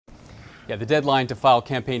Yeah, the deadline to file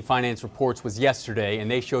campaign finance reports was yesterday, and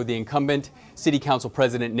they show the incumbent City Council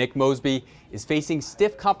President Nick Mosby is facing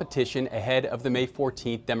stiff competition ahead of the May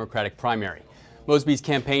 14th Democratic primary. Mosby's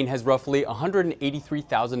campaign has roughly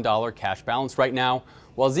 $183,000 cash balance right now,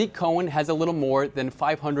 while Zeke Cohen has a little more than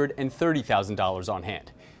 $530,000 on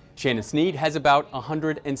hand. Shannon Sneed has about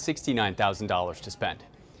 $169,000 to spend.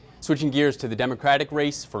 Switching gears to the Democratic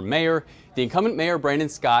race for mayor, the incumbent mayor Brandon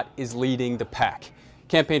Scott is leading the PAC.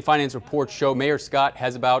 Campaign finance reports show Mayor Scott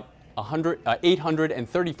has about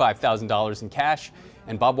 $835,000 in cash,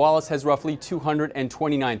 and Bob Wallace has roughly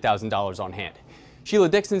 $229,000 on hand. Sheila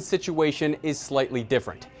Dixon's situation is slightly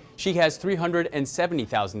different. She has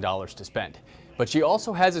 $370,000 to spend, but she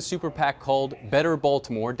also has a super PAC called Better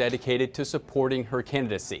Baltimore dedicated to supporting her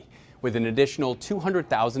candidacy, with an additional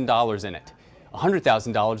 $200,000 in it.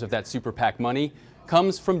 $100,000 of that super PAC money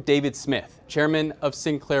comes from David Smith, chairman of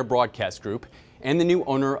Sinclair Broadcast Group and the new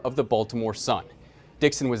owner of the Baltimore Sun.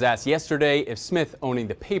 Dixon was asked yesterday if Smith owning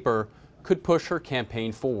the paper could push her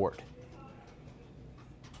campaign forward.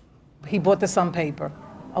 He bought the Sun paper,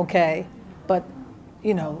 okay, but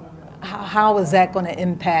you know, how is that going to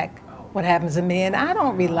impact what happens to me? And I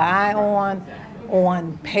don't rely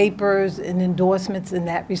on papers and endorsements in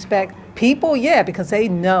that respect. People, yeah, because they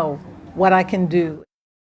know what I can do.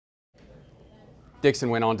 Dixon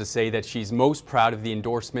went on to say that she's most proud of the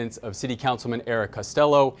endorsements of City Councilman Eric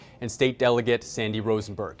Costello and State Delegate Sandy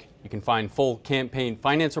Rosenberg. You can find full campaign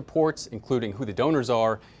finance reports, including who the donors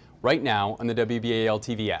are, right now on the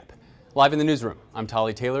WBAL-TV app. Live in the newsroom, I'm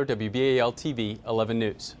Tolly Taylor, WBAL-TV 11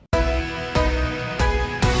 News.